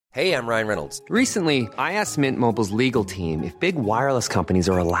Hey, I'm Ryan Reynolds. Recently, I asked Mint Mobile's legal team if big wireless companies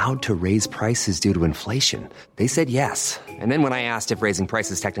are allowed to raise prices due to inflation. They said yes. And then when I asked if raising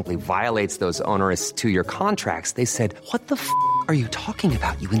prices technically violates those onerous two-year contracts, they said, "What the f*** are you talking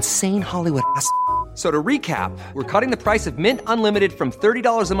about, you insane Hollywood ass?" So to recap, we're cutting the price of Mint Unlimited from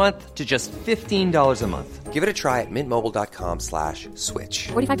 $30 a month to just $15 a month. Give it a try at mintmobile.com/switch.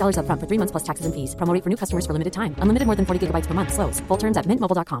 $45 up front for 3 months plus taxes and fees. Promo rate for new customers for limited time. Unlimited more than 40 gigabytes per month. Slows full terms at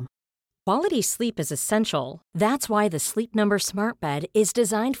mintmobile.com. Quality sleep is essential. That's why the Sleep Number Smart Bed is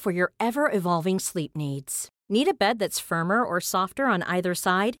designed for your ever-evolving sleep needs. Need a bed that's firmer or softer on either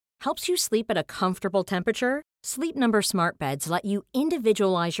side? Helps you sleep at a comfortable temperature? Sleep Number Smart Beds let you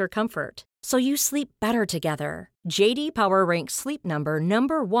individualize your comfort, so you sleep better together. JD Power ranks Sleep Number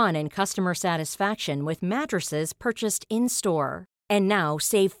number 1 in customer satisfaction with mattresses purchased in-store. And now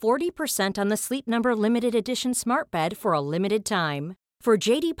save 40% on the Sleep Number Limited Edition Smart Bed for a limited time. For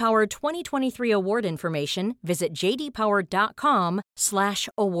JD Power 2023 award information, visit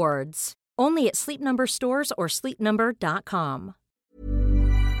jdpower.com/awards. Only at Sleep Number stores or sleepnumber.com.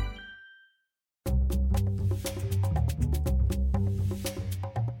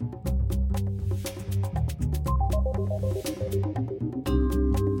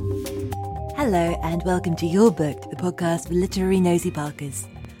 Hello and welcome to Your Booked, the podcast for literary nosy Parkers.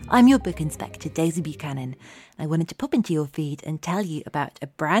 I'm your book inspector, Daisy Buchanan. I wanted to pop into your feed and tell you about a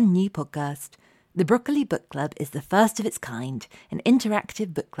brand new podcast. The Broccoli Book Club is the first of its kind, an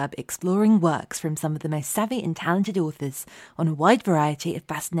interactive book club exploring works from some of the most savvy and talented authors on a wide variety of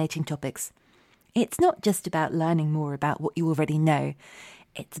fascinating topics. It's not just about learning more about what you already know.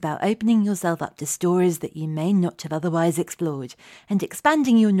 It's about opening yourself up to stories that you may not have otherwise explored and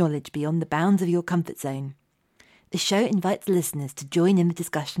expanding your knowledge beyond the bounds of your comfort zone. The show invites listeners to join in the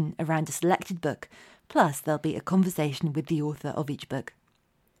discussion around a selected book, plus there'll be a conversation with the author of each book.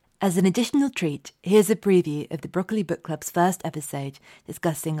 As an additional treat, here's a preview of the Broccoli Book Club's first episode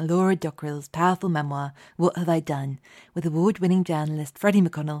discussing Laura Dockrell's powerful memoir, What Have I Done?, with award-winning journalist Freddie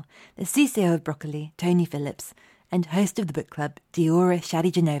McConnell, the CCO of Broccoli, Tony Phillips, and host of the book club, Diora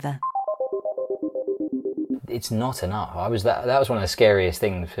Shadi-Genova. It's not enough. That was one of the scariest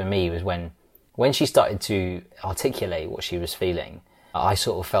things for me, was when she started to articulate what she was feeling. I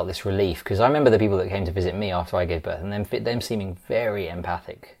sort of felt this relief, because I remember the people that came to visit me after I gave birth, and them seeming very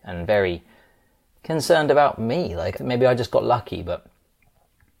empathic and very concerned about me. Like, maybe I just got lucky, but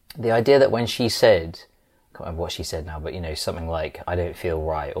the idea that when she said, I can't remember what she said now, but, something like, I don't feel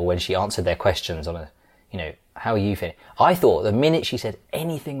right, or when she answered their questions on how are you feeling? I thought the minute she said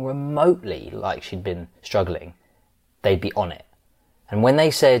anything remotely like she'd been struggling, they'd be on it. And when they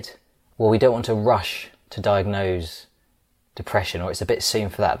said, well, we don't want to rush to diagnose depression, or it's a bit soon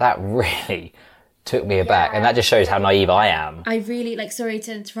for that, that really took me aback. And that just shows how naive I am. I really, sorry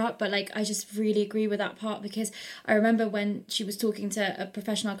to interrupt, but I just really agree with that part, because I remember when she was talking to a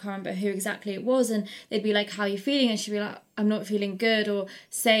professional, I can't remember who exactly it was, and they'd be like, how are you feeling? And she'd be like, I'm not feeling good, or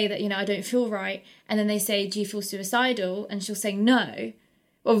say that, I don't feel right. And then they say, do you feel suicidal? And she'll say no.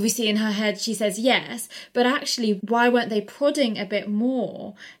 Obviously in her head she says yes, but actually why weren't they prodding a bit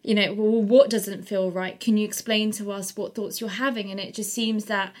more? Well, what doesn't feel right? Can you explain to us what thoughts you're having? And it just seems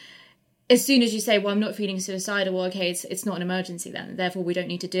that as soon as you say, well, I'm not feeling suicidal, well, okay, it's not an emergency then, therefore we don't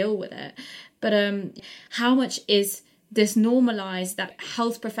need to deal with it. But how much is this normalised that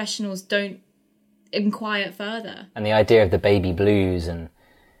health professionals don't inquire further? And the idea of the baby blues, and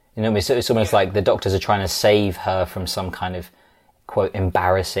it's almost like the doctors are trying to save her from some kind of, quote,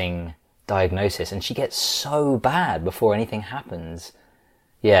 embarrassing diagnosis, and she gets so bad before anything happens.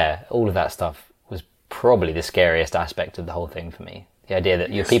 Yeah, all of that stuff was probably the scariest aspect of the whole thing for me. The idea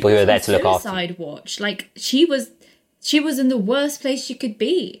that you're people who are there to look after. Suicide watch. She was in the worst place she could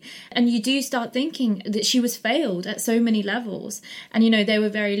be. And you do start thinking that she was failed at so many levels. And, they were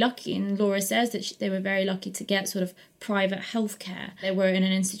very lucky. And Laura says that they were very lucky to get sort of private healthcare. They were in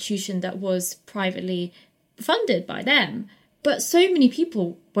an institution that was privately funded by them. But so many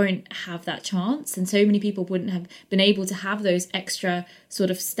people won't have that chance, and so many people wouldn't have been able to have those extra sort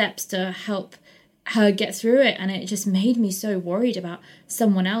of steps to help her get through it. And it just made me so worried about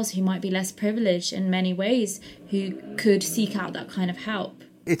someone else who might be less privileged in many ways, who could seek out that kind of help.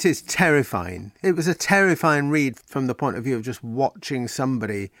 It is terrifying. It was a terrifying read from the point of view of just watching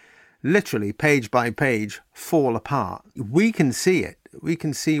somebody literally page by page fall apart. We can see it. We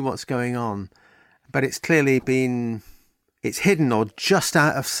can see what's going on, but it's clearly been... it's hidden or just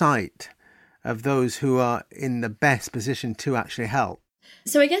out of sight of those who are in the best position to actually help.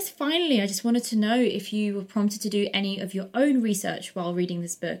 So I guess finally, I just wanted to know if you were prompted to do any of your own research while reading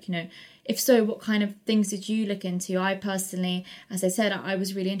this book. if so, what kind of things did you look into? I personally, as I said, I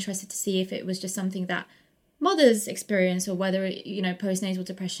was really interested to see if it was just something that mothers experience, or whether, postnatal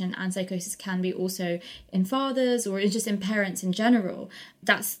depression and psychosis can be also in fathers or just in parents in general.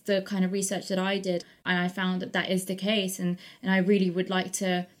 That's the kind of research that I did, and I found that is the case, and I really would like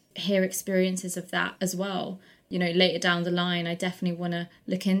to hear experiences of that as well. Later down the line, I definitely want to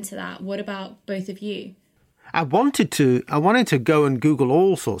look into that. What about both of you? I wanted to go and Google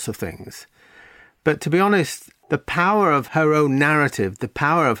all sorts of things, but to be honest, the power of her own narrative, the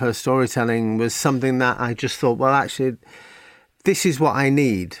power of her storytelling was something that I just thought, well, actually, this is what I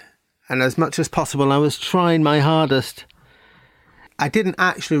need. And as much as possible, I was trying my hardest. I didn't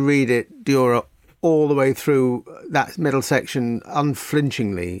actually read it, Diora, all the way through that middle section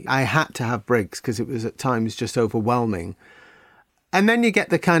unflinchingly. I had to have breaks because it was at times just overwhelming. And then you get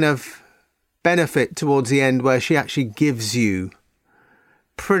the kind of benefit towards the end where she actually gives you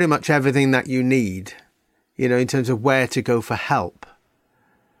pretty much everything that you need, in terms of where to go for help,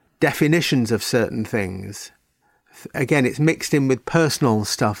 definitions of certain things. Again, it's mixed in with personal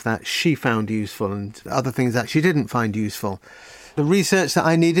stuff that she found useful and other things that she didn't find useful. The research that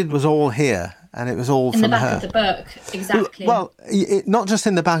I needed was all here, and it was all from her. In the back of the book, exactly. Well, not just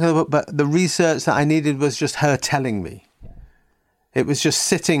in the back of the book, but the research that I needed was just her telling me. It was just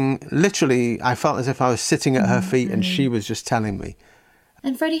sitting, literally, I felt as if I was sitting at her feet and she was just telling me.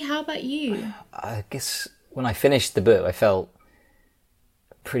 And Freddie, how about you? I guess when I finished the book, I felt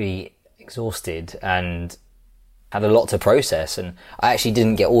pretty exhausted and had a lot to process. And I actually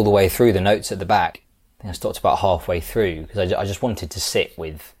didn't get all the way through the notes at the back. I think I stopped about halfway through because I just wanted to sit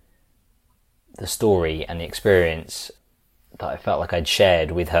with the story and the experience that I felt like I'd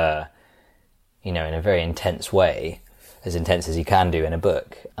shared with her, in a very intense way, as intense as you can do in a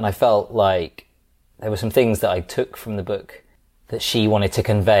book. And I felt like there were some things that I took from the book that she wanted to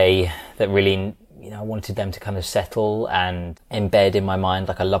convey that really, I wanted them to kind of settle and embed in my mind.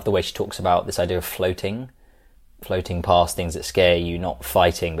 Like, I love the way she talks about this idea of floating past things that scare you, not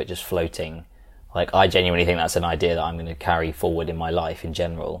fighting, but just floating. Like, I genuinely think that's an idea that I'm going to carry forward in my life in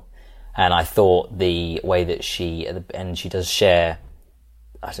general. And I thought the way that she, at the end, she does share,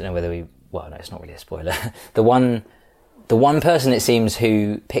 I don't know whether no, it's not really a spoiler. The one person, it seems,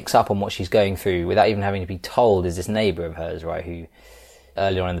 who picks up on what she's going through without even having to be told is this neighbour of hers, right, who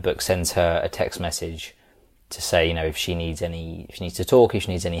earlier on in the book sends her a text message to say, if she needs to talk, if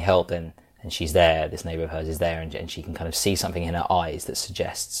she needs any help, then she's there, this neighbour of hers is there, and she can kind of see something in her eyes that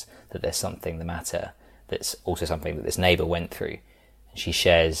suggests that there's something the matter, that's also something that this neighbour went through. And she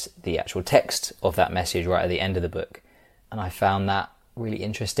shares the actual text of that message right at the end of the book. And I found that really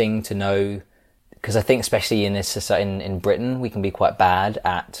interesting to know, because I think especially in this society, in Britain, we can be quite bad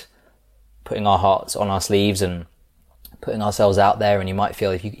at putting our hearts on our sleeves and putting ourselves out there. And you might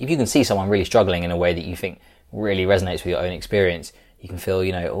feel, if you can see someone really struggling in a way that you think really resonates with your own experience, you can feel,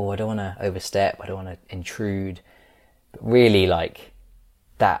 I don't want to overstep, I don't want to intrude. But really, like,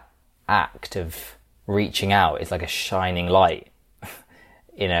 that act of reaching out is like a shining light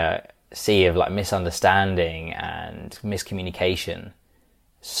in a sea of like misunderstanding and miscommunication.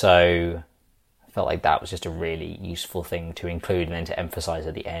 So I felt like that was just a really useful thing to include and then to emphasize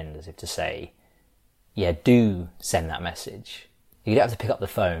at the end, as if to say, yeah, do send that message. You don't have to pick up the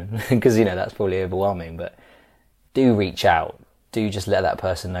phone because, that's probably overwhelming, but do reach out. Do just let that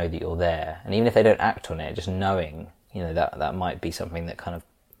person know that you're there. And even if they don't act on it, just knowing, that might be something that kind of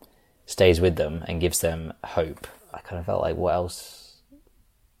stays with them and gives them hope. I kind of felt like, what else?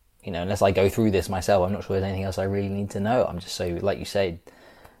 Unless I go through this myself, I'm not sure there's anything else I really need to know. I'm just so, like you said,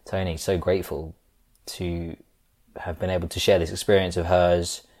 Tony, so grateful to have been able to share this experience of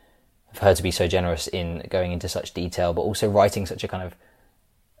hers, of her to be so generous in going into such detail, but also writing such a kind of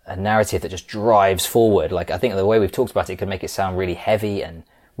a narrative that just drives forward. Like, I think the way we've talked about it could make it sound really heavy and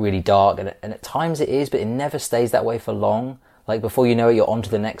really dark, and at times it is, but it never stays that way for long. Like, before you know it, you're on to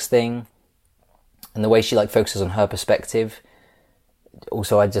the next thing. And the way she focuses on her perspective,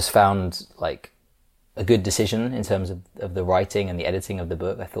 also I just found like a good decision in terms of the writing and the editing of the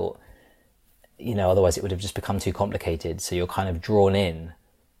book. I thought, otherwise it would have just become too complicated, so you're kind of drawn in.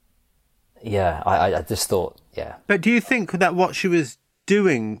 Yeah, I just thought, yeah. But do you think that what she was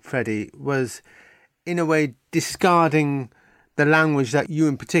doing, Freddie, was in a way discarding the language that you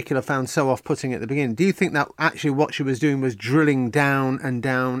in particular found so off-putting at the beginning? Do you think that actually what she was doing was drilling down and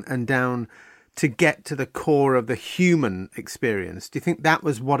down and down to get to the core of the human experience? Do you think that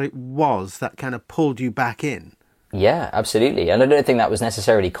was what it was that kind of pulled you back in? Yeah, absolutely. And I don't think that was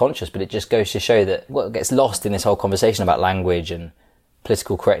necessarily conscious, but it just goes to show that what gets lost in this whole conversation about language and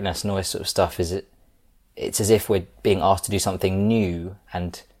political correctness and all this sort of stuff is it's as if we're being asked to do something new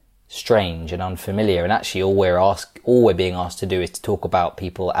and strange and unfamiliar, and actually all we're being asked to do is to talk about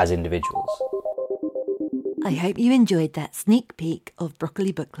people as individuals. I hope you enjoyed that sneak peek of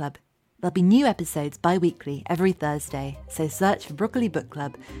Broccoli Book Club. There'll be new episodes bi-weekly every Thursday, so search for Broccoli Book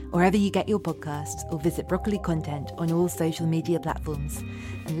Club wherever you get your podcasts, or visit Broccoli Content on all social media platforms.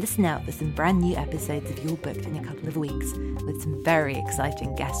 And listen out for some brand new episodes of Your Book in a couple of weeks, with some very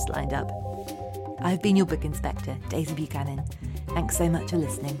exciting guests lined up. I've been your book inspector, Daisy Buchanan. Thanks so much for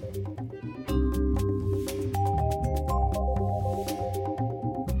listening.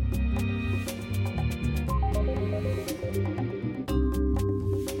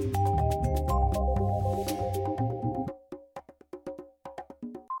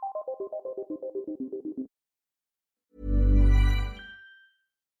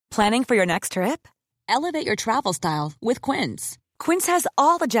 Planning for your next trip? Elevate your travel style with Quince. Quince has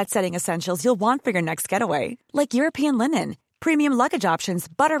all the jet-setting essentials you'll want for your next getaway, like European linen, premium luggage options,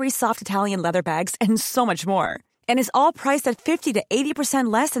 buttery soft Italian leather bags, and so much more. And is all priced at 50 to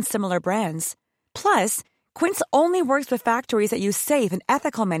 80% less than similar brands. Plus, Quince only works with factories that use safe and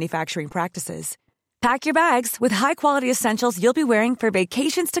ethical manufacturing practices. Pack your bags with high-quality essentials you'll be wearing for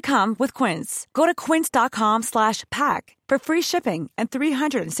vacations to come with Quince. Go to quince.com/pack for free shipping and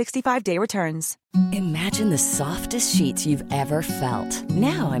 365-day returns. Imagine the softest sheets you've ever felt.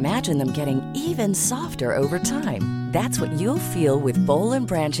 Now imagine them getting even softer over time. That's what you'll feel with Boll &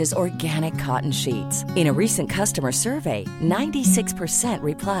 Branch's organic cotton sheets. In a recent customer survey, 96%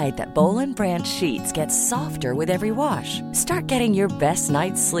 replied that Boll & Branch sheets get softer with every wash. Start getting your best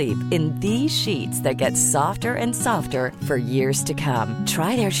night's sleep in these sheets that get softer and softer for years to come.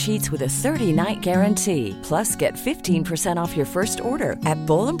 Try their sheets with a 30-night guarantee. Plus, get 15% off your first order at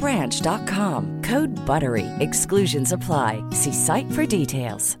bollandbranch.com. Code BUTTERY. Exclusions apply. See site for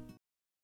details.